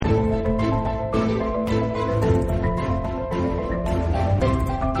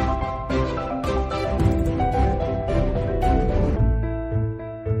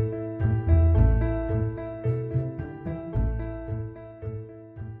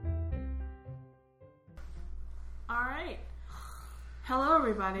Hello,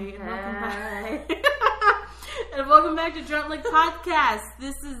 everybody, and welcome back. And welcome back to Drunk Like Podcast.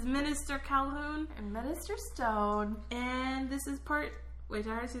 This is Minister Calhoun and Minister Stone, and this is part. Wait,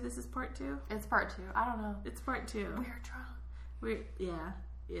 did I already say this is part 2? It's part 2. I don't know. It's part 2. We're drunk. Yeah,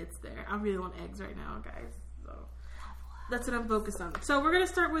 it's there. I really want eggs right now, guys. So that's what I'm focused on. So we're gonna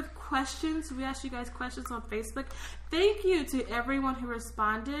start with questions. We asked you guys questions on Facebook. Thank you to everyone who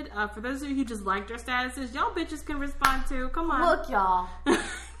responded. For those of you who just liked our statuses, y'all bitches can respond too. Come on. Look, y'all.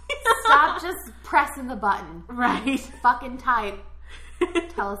 Stop just pressing the button. Right. Fucking type.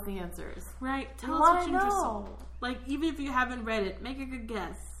 Tell us the answers. Right. Tell us what you know. Like, even if you haven't read it, make a good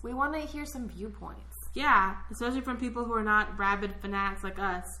guess. We want to hear some viewpoints. Yeah. Especially from people who are not rabid fanatics like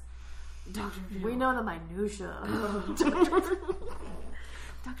us. Dr. Peel. We know the minutia.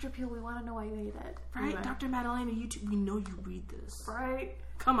 Dr. Peel, we want to know why you hate it. Right? Anyway. Dr. Madalena, we know you read this. Right.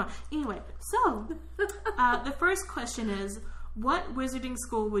 Come on. Anyway, so, the first question is, what wizarding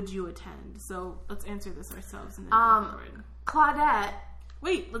school would you attend? So, let's answer this ourselves. And then Claudette.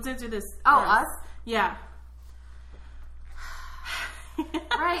 Wait, let's answer this. Oh, us? Yeah.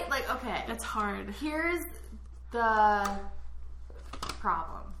 Right? Like, okay. That's hard. Here's the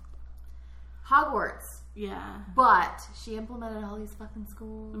problem. Hogwarts. Yeah. But she implemented all these fucking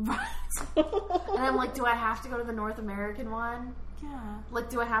schools. Right. And I'm like, do I have to go to the North American one? Yeah. Like,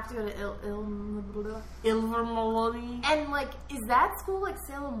 do I have to go to Ilvermorny? And, like, is that school like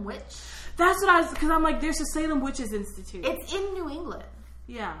Salem Witch? That's what I was, because I'm like, there's a Salem Witches Institute. It's in New England.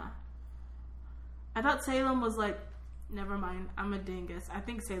 Yeah. I thought Salem was like, never mind, I'm a dingus. I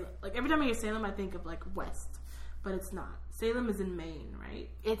think Salem, like, every time I hear Salem, I think of, like, West. But it's not. Salem is in Maine, right?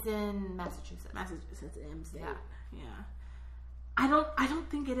 It's in Massachusetts. Massachusetts, M State. Yeah. I don't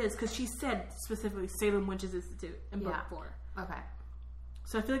think it is, because she said specifically Salem Witches Institute in book 4. Okay.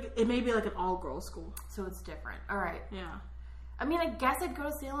 So I feel like it may be like an all-girls school. So it's different. All right. Yeah. I mean, I guess I'd go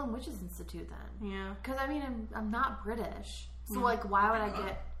to Salem Witches Institute then. Yeah. Because, I mean, I'm not British. So, like, why would I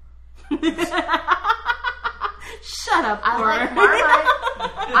get... Shut up, I like Marmite.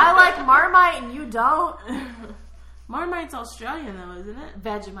 I like Marmite and you don't. Marmite's Australian though, isn't it?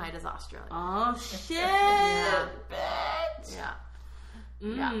 Vegemite is Australian. Oh shit, yeah. bitch. Yeah.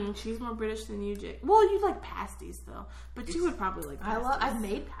 Yeah. She's more British than you, Jake. Well, you like pasties though, but you would probably like pasties. I've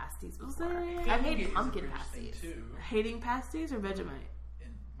made pasties before. I've made pumpkin pasties. Hating pasties or Vegemite?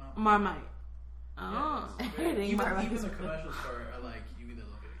 Marmite. Oh. Even the commercials are like, you either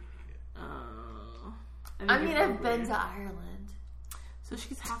look at it or you hate it. Oh. I mean, I've been to Ireland. So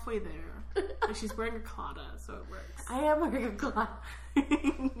she's halfway there. And she's wearing a clada, so it works. I am wearing a clada.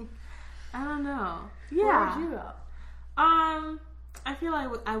 I don't know. Yeah. Where would you go? I feel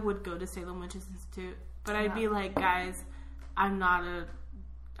I would go to Salem Witches Institute, but I'd be like, guys, I'm not a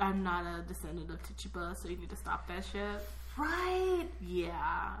descendant of Tituba, so you need to stop that shit. Right.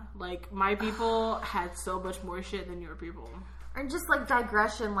 Yeah. Like, my people had so much more shit than your people. And just like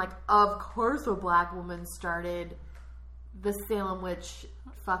digression, like, of course a black woman started the Salem Witch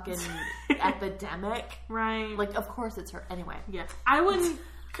fucking epidemic. Right. Like, of course it's her. Anyway. Yeah. I wouldn't,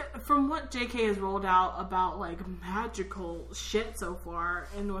 from what JK has rolled out about, like, magical shit so far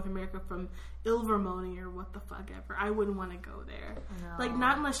in North America from Ilvermorny or what the fuck ever, I wouldn't want to go there. No. Like,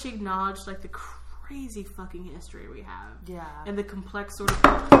 not unless she acknowledged, like, the crazy fucking history we have. Yeah. And the complex sort of...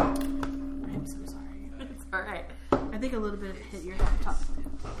 I'm so sorry. It's alright. I think a little bit hit your top.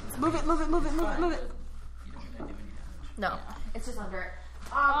 Move it. No, it's just under it.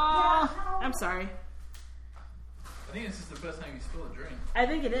 I'm sorry. I think this is the first time you spilled a drink. I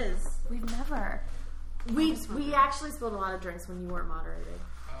think it is. We've never. We actually spilled a lot of drinks when you weren't moderated.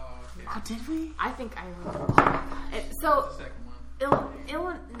 Oh, okay. Oh, did we? I think I remember. So, The second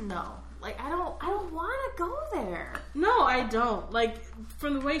one. No. Like, I don't want to go there. No, I don't. Like,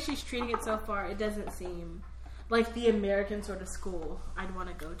 from the way she's treating it so far, it doesn't seem like the American sort of school I'd want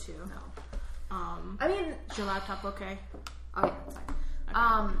to go to. No. I mean, is your laptop okay? Oh yeah, it's fine.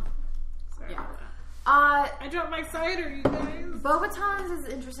 Okay. Sorry yeah. about that. I dropped my cider, you guys. Beauxbatons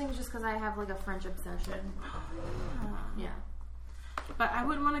is interesting just because I have like a French obsession. Yeah. But I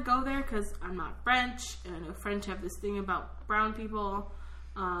wouldn't want to go there because I'm not French, and I know French have this thing about brown people.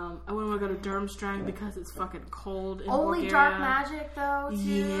 I wouldn't want to go to Durmstrang because it's fucking cold in Only Bulgaria. dark magic though, too.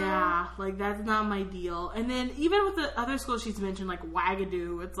 Yeah, like that's not my deal. And then even with the other schools she's mentioned, like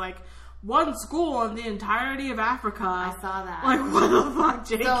Ouagadougou, it's like one school in the entirety of Africa. I saw that. Like, what the fuck,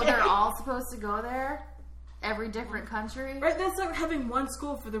 JK? So they're all supposed to go there? Every different country? Right, that's like having one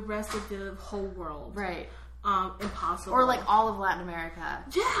school for the rest of the whole world. Right. Impossible. Or like all of Latin America.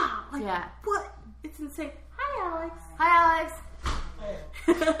 Yeah. Like, yeah. what? It's insane. Hi, Alex. Hi, Alex.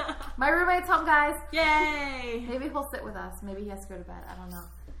 My roommate's home, guys. Yay! Maybe he'll sit with us. Maybe he has to go to bed. I don't know.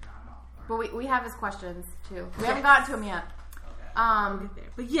 But we have his questions too. We haven't gotten to him yet.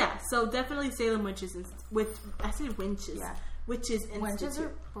 But yeah, so definitely Salem Witches I say winches. Yeah. Witches Winches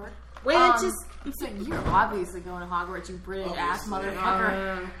Institute. or Witches. So you're obviously going to Hogwarts, you British ass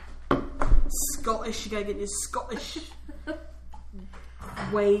motherfucker. Scottish. You gotta get your Scottish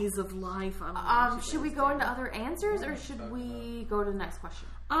ways of life. I don't know Should we go into other answers or should we go to the next question?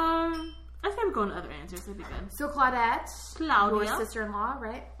 I think I'm going to other answers. That'd be good. So Claudette, Claudia. your sister-in-law,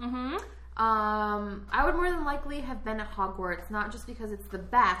 right? Mm-hmm. I would more than likely have been at Hogwarts, not just because it's the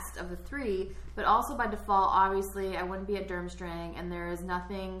best of the three, but also by default, obviously, I wouldn't be at Durmstrang, and there is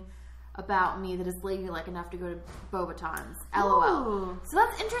nothing about me that is ladylike enough to go to Beauxbatons. LOL. Ooh. So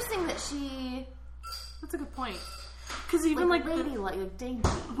that's interesting that she... That's a good point. Because even like ladylike, like dainty.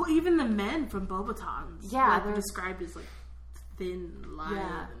 well, even the men from Beauxbatons, Yeah, like, they're described as like thin, lithe,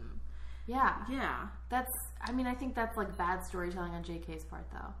 Yeah. and Yeah. That's, I mean, I think that's like bad storytelling on JK's part,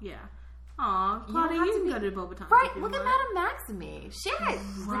 though. yeah. Aw, Claudia, have you to can be- go to Beauxbatons. Right, if you look at want. Madame Maxime. She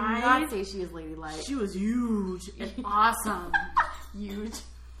did Right? not say she is ladylike. She was huge and awesome. Huge.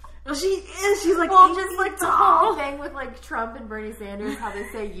 Well, she is. She's like Well, 8 just feet like the tall. whole thing with like Trump and Bernie Sanders, how they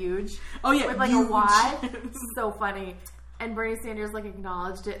say huge. Oh yeah, With like huge. a Y. It's so funny. And Bernie Sanders like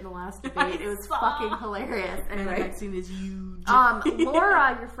acknowledged it in the last debate. It was saw. fucking hilarious. And the Anyway. vaccine is huge.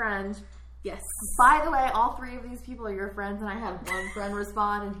 Laura, your friend. yes. By the way, all three of these people are your friends, and I had one friend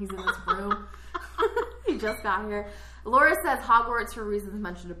respond, and he's in this room. He just got here. Laura says Hogwarts for reasons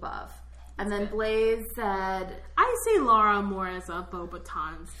mentioned above. And then Blaze said... I see Laura more as a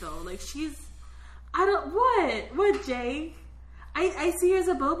Beauxbatons though. Like she's, I don't what Jay. I see her as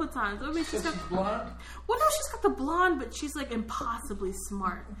a Beauxbatons. I mean, she's got blonde. well, no, she's got the blonde, but she's like impossibly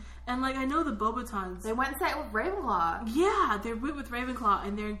smart. And like I know the Beauxbatons. They went and sat with Ravenclaw. Yeah, they're with Ravenclaw,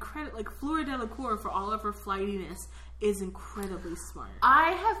 and they're incredible. Like Fleur Delacour, for all of her flightiness, is incredibly smart.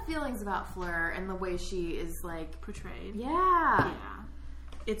 I have feelings about Fleur and the way she is like... Portrayed. Yeah. Yeah.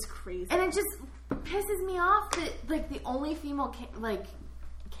 It's crazy. And it just pisses me off that like the only female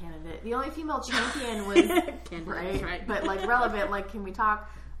candidate, the only female champion was right, but like relevant. Like, can we talk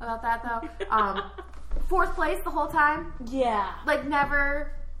about that though? Fourth place the whole time. Yeah. Like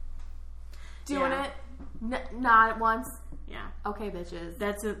never doing Yeah. it. Not once. Yeah. Okay, bitches.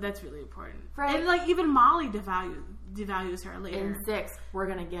 That's really important. Right. And like even Molly devalues her later. In 6, we're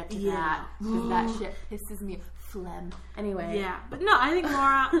gonna get to Yeah. that because that shit pisses me phlegm. Anyway. Yeah, but no, I think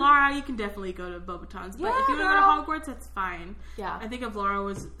Laura, you can definitely go to Beauxbatons. But Yeah, if you want to girl. go to Hogwarts, that's fine. Yeah. I think if Laura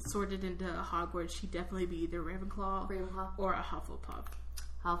was sorted into Hogwarts, she'd definitely be either Ravenclaw or a Hufflepuff.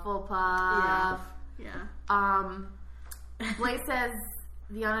 Hufflepuff. Yeah. Blake says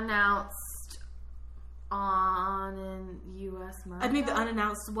the unannounced on in U.S. murder. I think the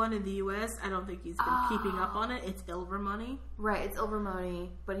unannounced one in the U.S., I don't think he's been keeping up on it. It's Ilvermoney. Right, it's Ilvermorny,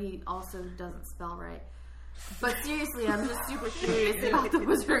 but he also doesn't spell right. But seriously, I'm just super curious about the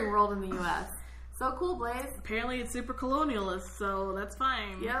Wizarding World in the U.S. So cool, Blaze. Apparently it's super colonialist, so that's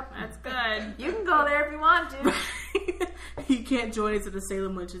fine. Yep. That's good. You can go there if you want to. You can't join us at the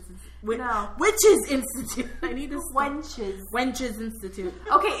Salem Witches No. Witches Institute. I need to Wenches. Wenches Institute.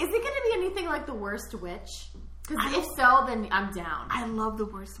 Okay, is it going to be anything like The Worst Witch? Because if so, then I'm down. I love the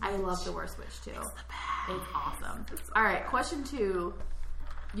worst witch. I love The Worst Witch, too. It's the best. It's awesome. All right, question 2.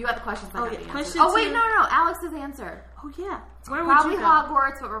 You got the questions. I got the answers. question Oh, wait, 2. no. Alex's answer. Oh yeah. Where Probably would you go?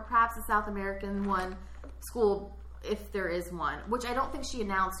 Hogwarts, but perhaps a South American one school, if there is one. Which I don't think she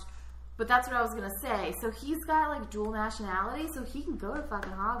announced, but that's what I was going to say. So he's got, like, dual nationality, so he can go to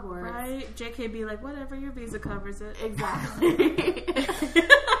fucking Hogwarts. Right? JK be like, whatever, your visa covers it. Exactly.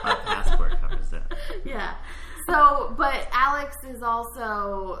 My passport covers it. Yeah. So, but Alex is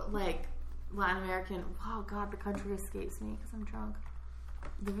also, like, Latin American. Oh, God, the country escapes me because I'm drunk.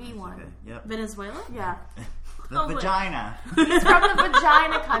 The V one. Okay. Yep. Venezuela? Yeah. The Oh, wait. vagina. He's from the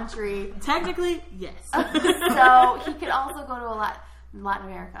vagina country. Technically, yes. So he could also go to Latin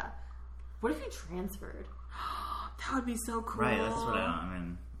America. What if he transferred? That would be so cool. Right, that's what I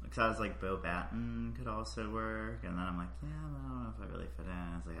mean, because I was like, Beauxbaton could also work, and then I'm like, yeah, but I don't know if I really fit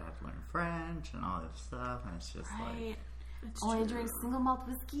in. It's like, I have to learn French and all this stuff, and it's just Right. It's Only true. drink single malt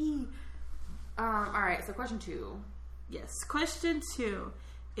whiskey. Alright, so question 2. Yes. Question 2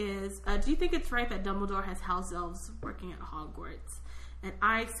 is, do you think it's right that Dumbledore has house elves working at Hogwarts? And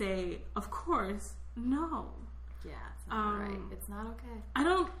I say, of course, no. Yeah, it's not right. Um, It's not okay. I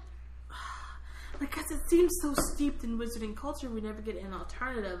don't... Because it seems so steeped in wizarding culture, we never get an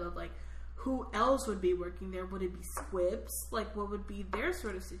alternative of, like, who else would be working there? Would it be Squibs? Like, what would be their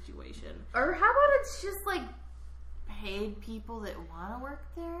sort of situation? Or how about it's just like paid people that want to work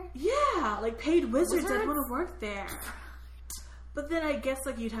there. Yeah, like paid wizards that Wizards? want to work there. But then I guess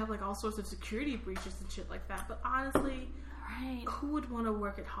like you'd have like all sorts of security breaches and shit like that. But honestly, Right. who would want to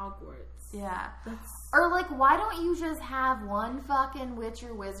work at Hogwarts? Yeah. That's Or like, why don't you just have one fucking witch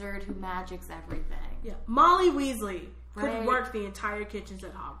or wizard who magics everything? yeah. Molly Weasley could Right. work the entire kitchens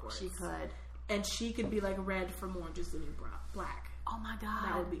at Hogwarts. She could. And she could be like red from Orange is the New Black. Oh my god.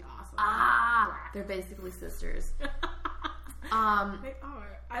 That would be awesome. Ah, they're basically sisters. They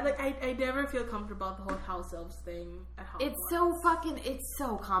are. I never feel comfortable with the whole house elves thing at Hogwarts. It's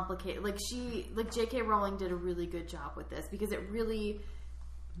so complicated. Like J.K. Rowling did a really good job with this because it really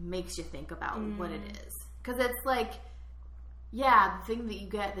makes you think about what it is. Because it's like, yeah, the thing that you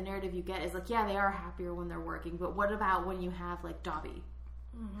get, the narrative you get is like, yeah, they are happier when they're working, but what about when you have like Dobby,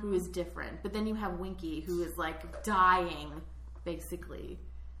 who is different, but then you have Winky, who is like dying, basically,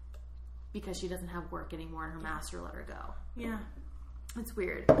 because she doesn't have work anymore and her master let her go. Yeah. It's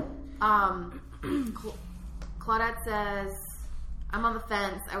weird. Claudette says, I'm on the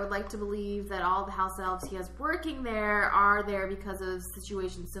fence. I would like to believe that all the house elves he has working there are there because of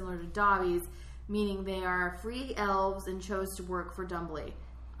situations similar to Dobby's, meaning they are free elves and chose to work for Dumbly.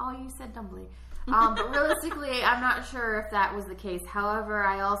 Oh, you said Dumbly. But realistically, I'm not sure if that was the case. However,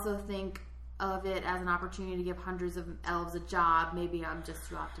 I also think of it as an opportunity to give hundreds of elves a job. Maybe I'm just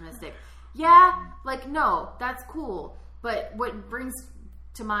too optimistic. Yeah, like, no, that's cool. But what brings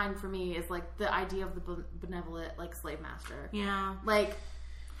to mind for me is, like, the idea of the benevolent, like, slave master. Yeah. Like,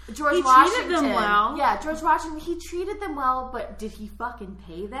 George He Washington. treated them well. Yeah, George Washington, he treated them well, but did he fucking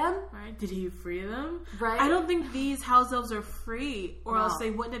pay them? Right? Did he free them? Right. I don't think these house elves are free, or No. else they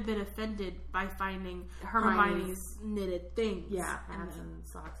wouldn't have been offended by finding Hermione's Hermione's knitted things. Yeah, And hats then- and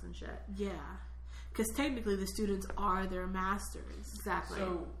socks and shit. yeah. Because technically the students are their masters. Exactly.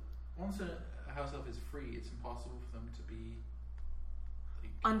 So once a house elf is free, it's impossible for them to be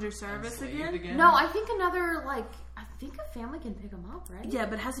like, Under service enslaved again? No, I think I think a family can pick them up, right? Yeah,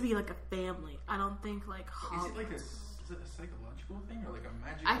 but it has to be like a family. I don't think like Is it like Hogwarts. is it a psychological thing or like a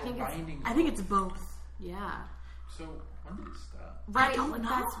magical I think it's- binding? I think it's both. Yeah. So when did it stop? Right. don't like, know.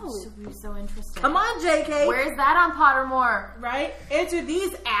 That's would be so interesting. Come on, JK. Where's that on Pottermore? Right? Answer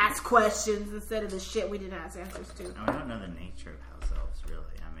these ass questions instead of the shit we didn't ask answers to. And we don't know the nature of house elves, really.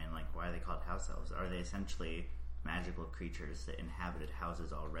 I mean, like, why are they called house elves? Are they essentially magical creatures that inhabited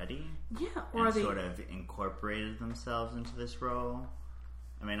houses already? Yeah, or And are they? sort of incorporated themselves into this role?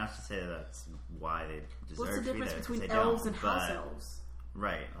 I mean, not to say that that's why they deserve What's the to be difference there, 'cause between they elves don't, and house but- elves?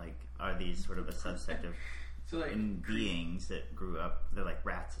 Right, like, are these sort of a subset of So like beings that grew up, they're like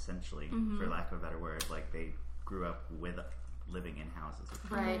rats, essentially, for lack of a better word. Like, they grew up with living in houses.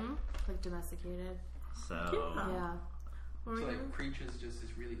 Right. Like domesticated. So, Yeah. Or so like Preach is just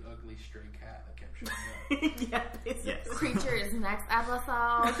this really ugly stray cat that kept showing up. yeah, basically. yes. Creature is next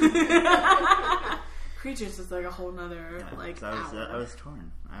episode. Creatures is like a whole nother like. So I hour. was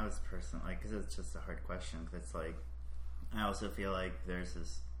torn. I was personally, like, because it's just a hard question. Because it's like, I also feel like there's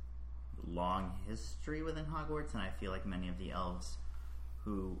this long history within Hogwarts, and I feel like many of the elves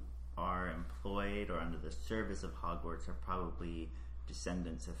who are employed or under the service of Hogwarts are probably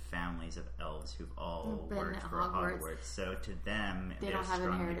descendants of families of elves who've all Been worked at for Hogwarts. Hogwarts. So to them, They they're don't have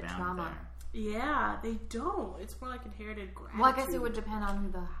strongly inherited bound trauma. there. Yeah, they don't. It's more like inherited gratitude. Well, I guess it would depend on who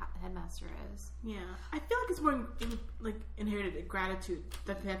the headmaster is. Yeah, I feel like it's more like inherited gratitude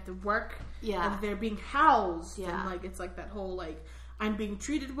that they have to work. Yeah. and they're being housed. Yeah. and like it's like that whole like I'm being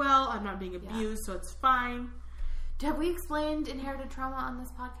treated well. I'm not being abused, so it's fine. Have we explained inherited trauma on this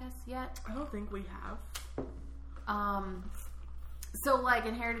podcast yet? I don't think we have. So like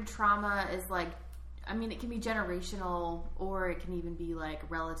inherited trauma is like, I mean, it can be generational or it can even be like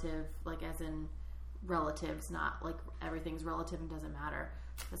relative, like as in relatives, not like everything's relative and doesn't matter.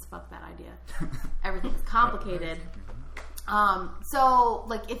 Let's fuck that idea. Everything's complicated. So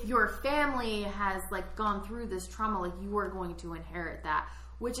like if your family has like gone through this trauma, like you are going to inherit that,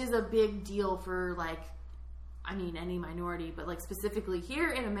 which is a big deal for like, I mean, any minority, but like specifically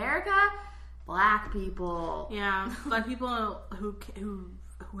here in America, Black people. Yeah, Black people who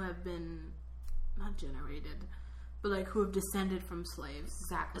have been not generated, but like who have descended from slaves,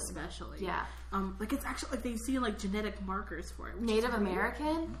 Exactly. especially. Yeah. Like it's actually like they've seen like genetic markers for it. which Native is weird.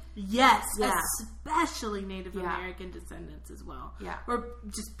 American? Yes, Yeah. especially Native Yeah. American descendants as well. Yeah. Or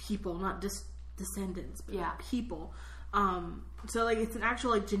just people, not just descendants, but Yeah. people. So like it's an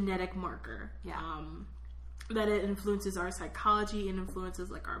actual like genetic marker. Yeah. That it influences our psychology and influences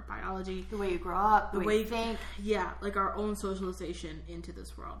like our biology. The way you grow up, the way you think. Yeah, like our own socialization into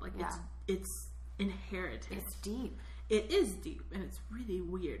this world. Like Yeah. it's inherited. It's deep. It is deep, and it's really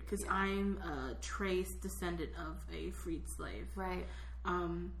weird because I'm a trace descendant of a freed slave. Right.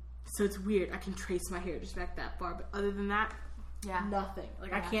 So it's weird. I can trace my heritage back that far, but other than that, nothing.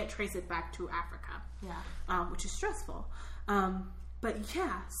 Like I can't trace it back to Africa. Yeah. Which is stressful. But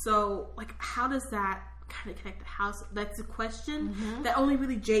yeah, so like, how does that kind of connect the house? That's a question that only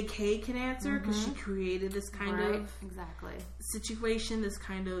really J.K. can answer because she created this kind of situation, this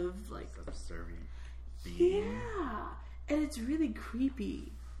kind of like subservient being. Yeah, and it's really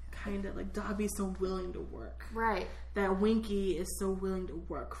creepy. Kind of like Dobby's so willing to work, right? That Winky is so willing to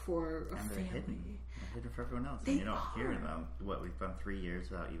work for a family. Hidden for everyone else. And you don't hear about what we've gone 3 years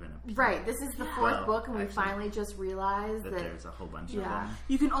without even a peep. Right. This is the fourth book, and we finally just realized that there's a whole bunch of them.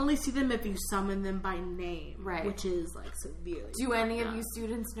 You can only see them if you summon them by name, right? Which is like severely. Do any of you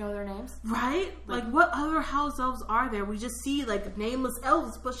students know their names? Right. Like what other house elves are there? We just see like nameless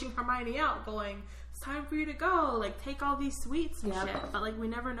elves pushing Hermione out, going, "It's time for you to go. Like take all these sweets and shit." But like we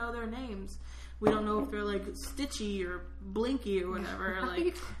never know their names. We don't know if they're like Stitchy or Blinky or whatever.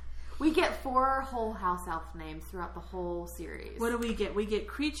 Like. We get 4 whole house elf names throughout the whole series. What do we get? We get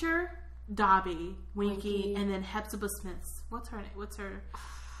Creature, Dobby, Winky, and then Hepzibah Smiths. What's her name? What's her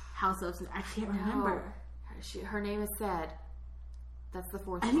house elf's name? I can't remember. Her name is said. That's the 4th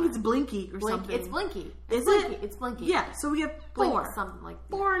one. I think it's Blinky or something. It's Blinky. Is it? It's Blinky. Yeah, so we have 4. Something like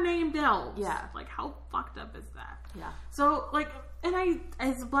 4 named elves. Yeah. Like, how fucked up is that? Yeah. So, like, and I,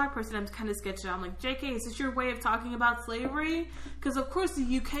 as a black person, I'm kind of sketched out. I'm like, JK, is this your way of talking about slavery? Because, of course,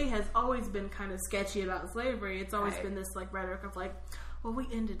 the UK has always been kind of sketchy about slavery. It's always been this, like, rhetoric of, like, well, we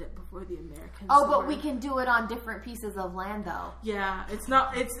ended it before the Americans. Oh, but we can do it on different pieces of land, though. Yeah, it's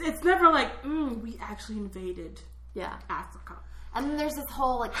not, it's never like, we actually invaded Africa. And then there's this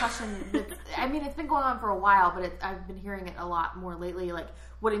whole, like, question that's, I mean, it's been going on for a while, but I've been hearing it a lot more lately, like,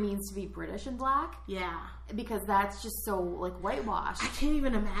 what it means to be British and black. Yeah. Because that's just so, like, whitewashed. I can't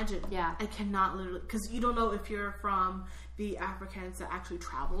even imagine. Yeah. I cannot literally, because you don't know if you're from the Africans that actually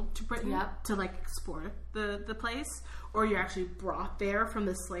traveled to Britain to, like, explore the place, or you're actually brought there from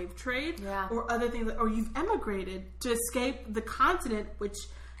the slave trade, or other things, or you've emigrated to escape the continent, which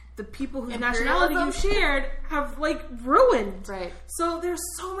the people whose nationality you shared have, like, ruined. Right. So there's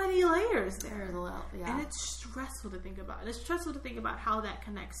so many layers there. There's a lot, And it's stressful to think about. And it's stressful to think about how that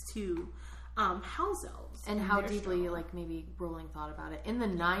connects to house elves. And how deeply, like, maybe Rowling thought about it. In the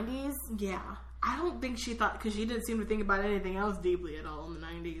 90s? Yeah. I don't think she thought, because she didn't seem to think about anything else deeply at all in the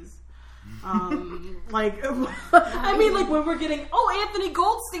 90s. Like, I mean, like, when we're getting, Anthony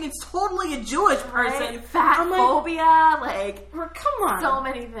Goldstein is totally a Jewish person. Right? Fat phobia, like, come on. So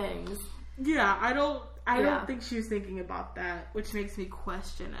many things. Yeah, I don't think she was thinking about that, which makes me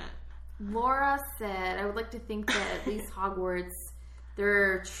question it. Laura said, I would like to think that at least Hogwarts,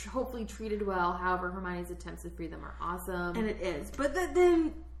 they're hopefully treated well. However, Hermione's attempts to free them are awesome. And it is. But that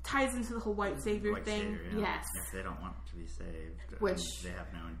then ties into the whole white savior thing. Savior, yes. If they don't want to be saved, which they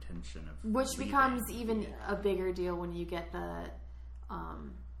have no intention of leaving. Becomes even a bigger deal when you get the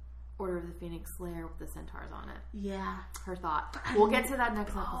Order of the Phoenix Slayer with the centaurs on it. Yeah. Her thought. We'll get to that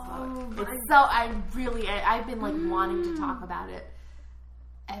next episode. I've been, like, wanting to talk about it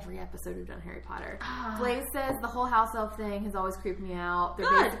every episode we've done Harry Potter. Blaze says the whole house elf thing has always creeped me out. They're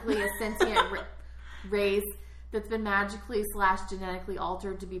basically a sentient race that's been magically / genetically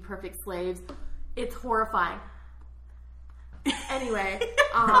altered to be perfect slaves. It's horrifying. Anyway,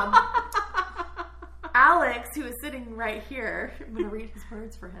 Alex, who is sitting right here, I'm going to read his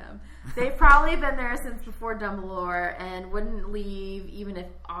words for him. They've probably been there since before Dumbledore and wouldn't leave even if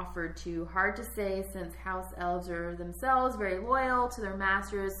offered to. Hard to say since house elves are themselves very loyal to their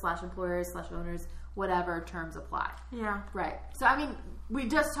masters / employers / owners, whatever terms apply. Yeah. Right. So, I mean, we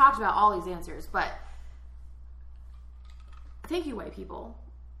just talked about all these answers, but thank you, white people.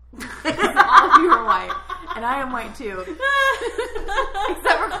 All of you are white, and I am white too,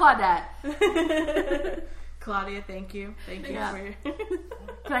 except for Claudette. Claudia, thank you. Thank you for your...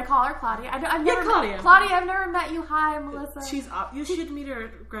 Can I call her Claudia? I've never Claudia. Claudia, I've never met you. Hi, Melissa. She's you should meet her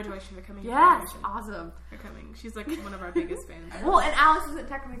at graduation. They're coming. Yes, awesome. They're coming. She's like one of our biggest fans. Well, and Alex isn't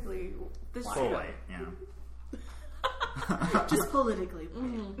technically full white, yeah. Just politically.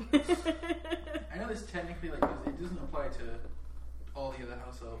 I know this technically, like, it doesn't apply to all the other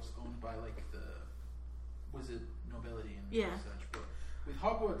house elves owned by, like, the wizard nobility and such, but with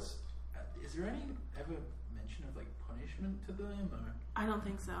Hogwarts, is there any ever mention of, like, punishment to them, or? I don't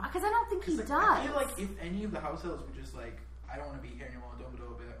think so. Because I don't think he like, does. I feel like if any of the house elves were just like, I don't want to be here anymore, Dumbledore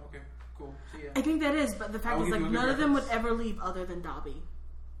would be like, okay, cool, see ya. I think that is, but the fact is, like, none of them would ever leave other than Dobby.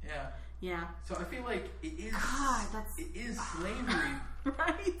 Yeah. Yeah. So I feel like it is. God, it is slavery,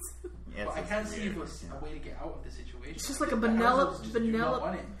 Right? Yeah, but I can't see if it's a way to get out of the situation. It's just like a benevolent,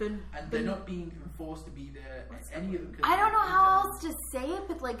 and they're not being forced to be there. Any of them. I don't know how else to say it,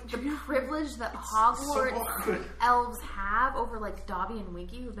 but like the privilege that Hogwarts elves have over like Dobby and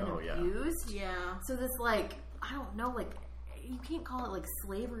Winky who've been abused. Yeah. So this like I don't know, like you can't call it like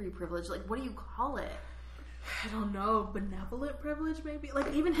slavery privilege. Like what do you call it? I don't know, benevolent privilege maybe.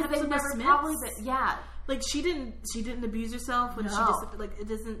 Like even Hepzibah Smith. Like she didn't abuse herself when she just like it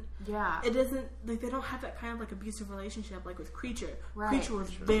doesn't. Yeah. It doesn't like they don't have that kind of like abusive relationship like with Kreacher. Right. Kreacher was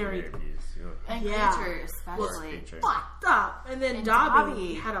very and Kreacher especially fucked up, and then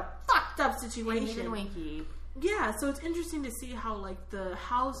Dobby had a fucked up situation. And even Winky. Yeah, so it's interesting to see how like the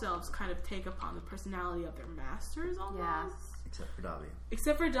house elves kind of take upon the personality of their masters almost. Yeah.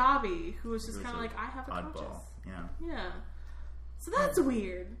 Except for Dobby, who was just kind of like, I have a conscience. Yeah. So that's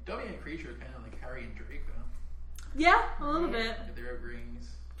weird. Dobby and Kreacher are kind of like Harry and Draco. Yeah, a little bit. Like their upbringings.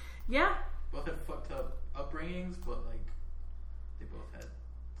 Yeah. Both had fucked up upbringings, but like they both had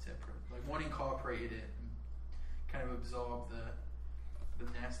separate. Like one incorporated it and kind of absorbed the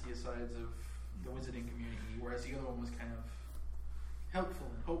nastier sides of the wizarding community, whereas the other one was kind of helpful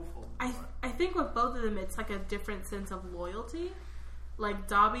and hopeful. I think with both of them, it's like a different sense of loyalty. Like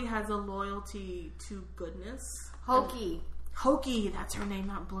Dobby has a loyalty to goodness. Hokey, that's her name,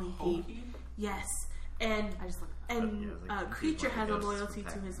 not Blinky. Hokey? Yes, and Kreacher has a loyalty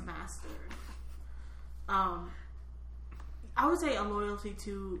to his master. I would say a loyalty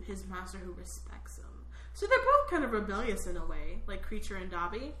to his master who respects him. So they're both kind of rebellious in a way, like Kreacher and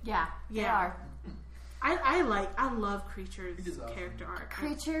Dobby. Yeah, they are. I love Kreacher's character arc.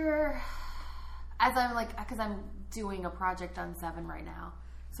 Kreacher, as I'm like, because I'm doing a project on 7 right now,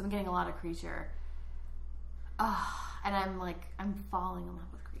 so I'm getting a lot of Kreacher. And I'm falling in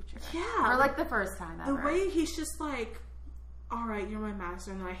love with Kreacher. Yeah, for like the first time ever. The way he's just like, all right, you're my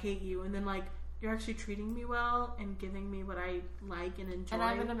master, and I hate you, and then like you're actually treating me well and giving me what I like and enjoy. And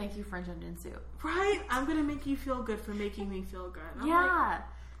I'm gonna make you French onion soup. Right? I'm gonna make you feel good for making me feel good. Yeah.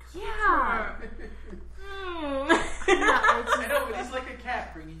 Yeah. I know, but he's like a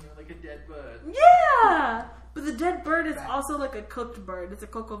cat bringing you like a dead bird. Yeah, but the dead bird is also like a cooked bird. It's a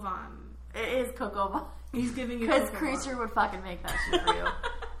coq au vin. It is coq au vin. He's giving you because Kreacher would fucking make that shit for you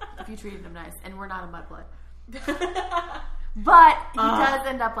if you treated him nice. And we're not a mudblood, but he does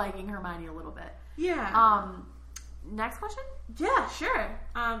end up liking Hermione a little bit. Yeah. Next question? Yeah, sure.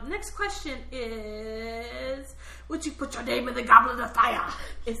 Next question is: would you put your name in the Goblet of Fire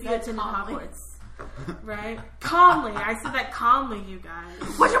if you attended Hogwarts? Right? Calmly. I said that calmly, you guys.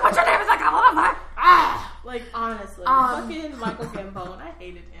 Would you put your name in the Goblet of Fire? Like, honestly. Fucking Michael Gambon. I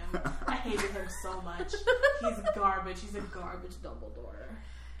hated him. I hated him so much. He's garbage. He's a garbage Dumbledore.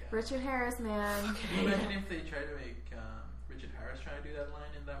 Richard Harris, man. Can you imagine if they tried to make Richard Harris try to do that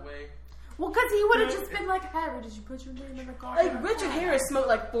line in that way? Well, because he would have just been like, Harry, did you put your name in the Goblet of Fire? Like, Richard Harris smoked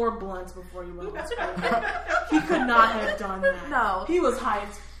like 4 blunts before he went on screen. He could not have done that. No. He was high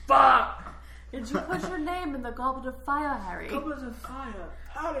as fuck. Did you put your name in the Goblet of Fire, Harry? Goblet of Fire.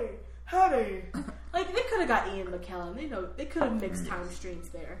 Harry. Like, they could have got Ian McKellen. They could have mixed time streams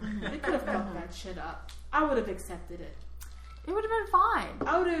there. They could have fucked that shit up. I would have accepted it. It would have been fine.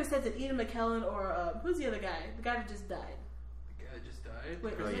 I would have accepted Ian McKellen or, who's the other guy? The guy that just died. The guy that just died?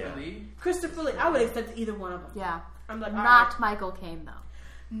 Wait, Christopher Lee? Christopher Lee. I would accept either one of them. Yeah. I'm like, not Michael Caine, though.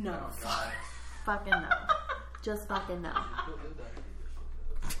 No. Oh, God. Fucking no. Just fucking no.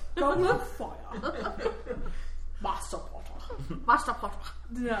 Goblet of Fire. Master Potter.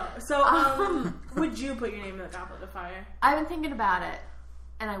 No. So, would you put your name in the Goblet of Fire? I've been thinking about it,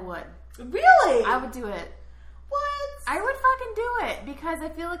 and I would. Really? I would do it. What? I would fucking do it, because I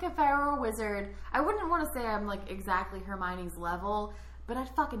feel like if I were a wizard, I wouldn't want to say I'm like exactly Hermione's level, but I'd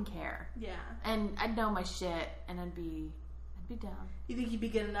fucking care. Yeah. And I'd know my shit, and I'd be down. You think you'd be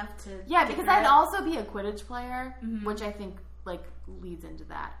good enough to? Yeah, because I'd also be a Quidditch player, which I think like leads into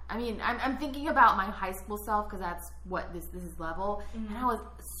that. I mean, I'm thinking about my high school self, because that's what this is level, and I was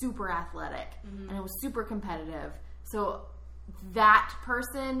super athletic, and I was super competitive. So that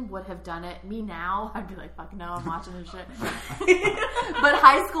person would have done it. Me now, I'd be like, fuck no, I'm watching this shit. But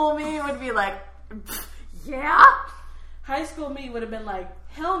high school me would be like, yeah. High school me would have been like,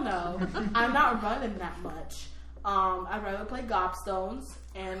 hell no, I'm not running that much. I'd rather play gobstones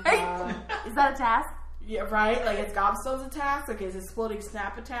and is that a task? Yeah, right. Like, is gobstones a task? Like, is exploding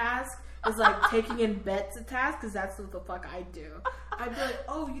snap a task? Is like taking in bets a task? Because that's what the fuck I do. I'd be like,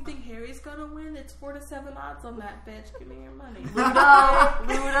 oh, you think Harry's gonna win? It's 4 to 7 odds on that, bitch. Give me your money.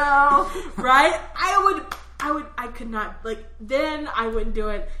 Ludo. Right? I could not, like, then I wouldn't do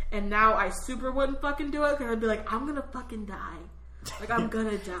it, and now I super wouldn't fucking do it, because I'd be like, I'm gonna fucking die. Like, I'm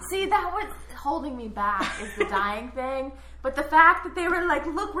gonna die. See, that was holding me back, is the dying thing. But the fact that they were like,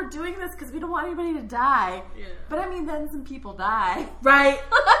 look, we're doing this because we don't want anybody to die. Yeah. But I mean, then some people die. Right?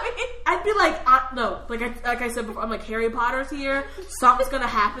 I mean, I'd be like, no. Like I said before, I'm like, Harry Potter's here. Something's gonna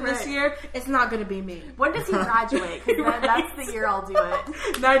happen this year. It's not gonna be me. when does he graduate? Because Right. that's the year I'll do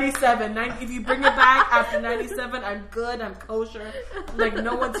it. 97. If you bring it back after 97, I'm good. I'm kosher. Like,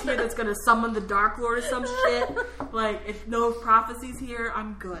 no one's here that's gonna summon the Dark Lord or some shit. Like, if no prophecy's here,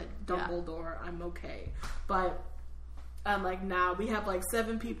 I'm good. Dumbledore, I'm okay. But I'm like, nah, we have like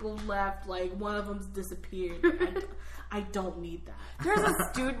 7 people left. Like, one of them's disappeared. I don't need that. There's a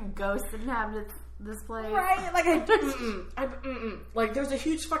student ghost that inhabits this place. Right? Like, like, there's a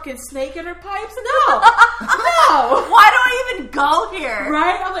huge fucking snake in her pipes? No! No! Why do I even go here?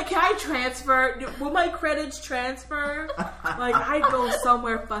 Right? I'm like, can I transfer? Will my credits transfer? Like, I'd go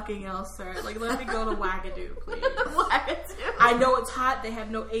somewhere fucking else, sir. Like, let me go to Wagadoo, please. Wagadoo. I know it's hot. They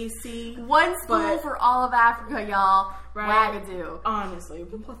have no AC. One school for all of Africa, y'all. Right? Wagadoo. Honestly.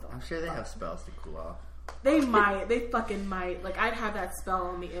 What the I'm sure they have spells to cool off. They might. They fucking might. Like, I'd have that spell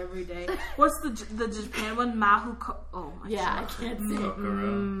on me every day. What's the Japan one? Mahu... I can't say it.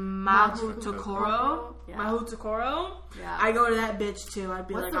 Mahu Tokoro? Yeah. Mahu Tokoro? Yeah. I go to that bitch, too. I'd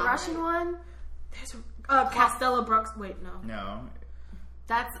be What's like... the all Russian right. one? There's Castella Brooks. Wait, no. No.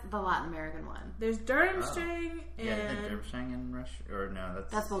 That's the Latin American one. There's Durmstrang and... Yeah, the Durmstrang in Russia? Or no,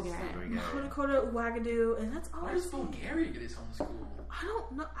 That's Bulgarian. Dakota, Wagadoo, and that's all. Why does Bulgaria get its own school? I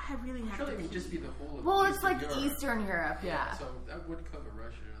don't know. I really I have feel to like it would think. just be the whole of Well, it's Eastern like Europe. Eastern Europe, yeah. So that would cover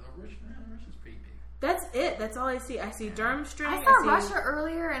Russia. Russia's pretty big. That's it. That's all I see. I see Durmstrang. I saw see Russia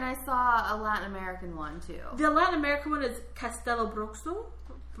earlier, and I saw a Latin American one, too. The Latin American one is Castelo Bruxo.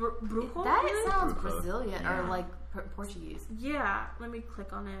 Brujo? That maybe? sounds Brujo. Brazilian, Yeah. or like Portuguese. Yeah. Let me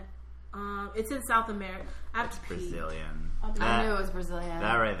click on it. It's in South America. I have to pee. Brazilian. I knew it was Brazilian.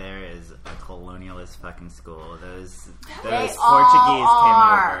 That right there is a colonialist fucking school. Those They Portuguese all came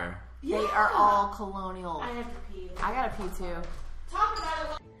are. over. They are all colonial. I have to pee. I gotta pee, too. Talk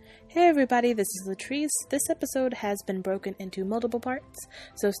about it. Hey everybody, this is Latrice. This episode has been broken into multiple parts,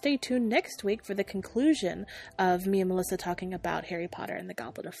 so stay tuned next week for the conclusion of me and Melissa talking about Harry Potter and the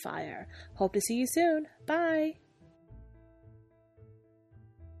Goblet of Fire. Hope to see you soon. Bye!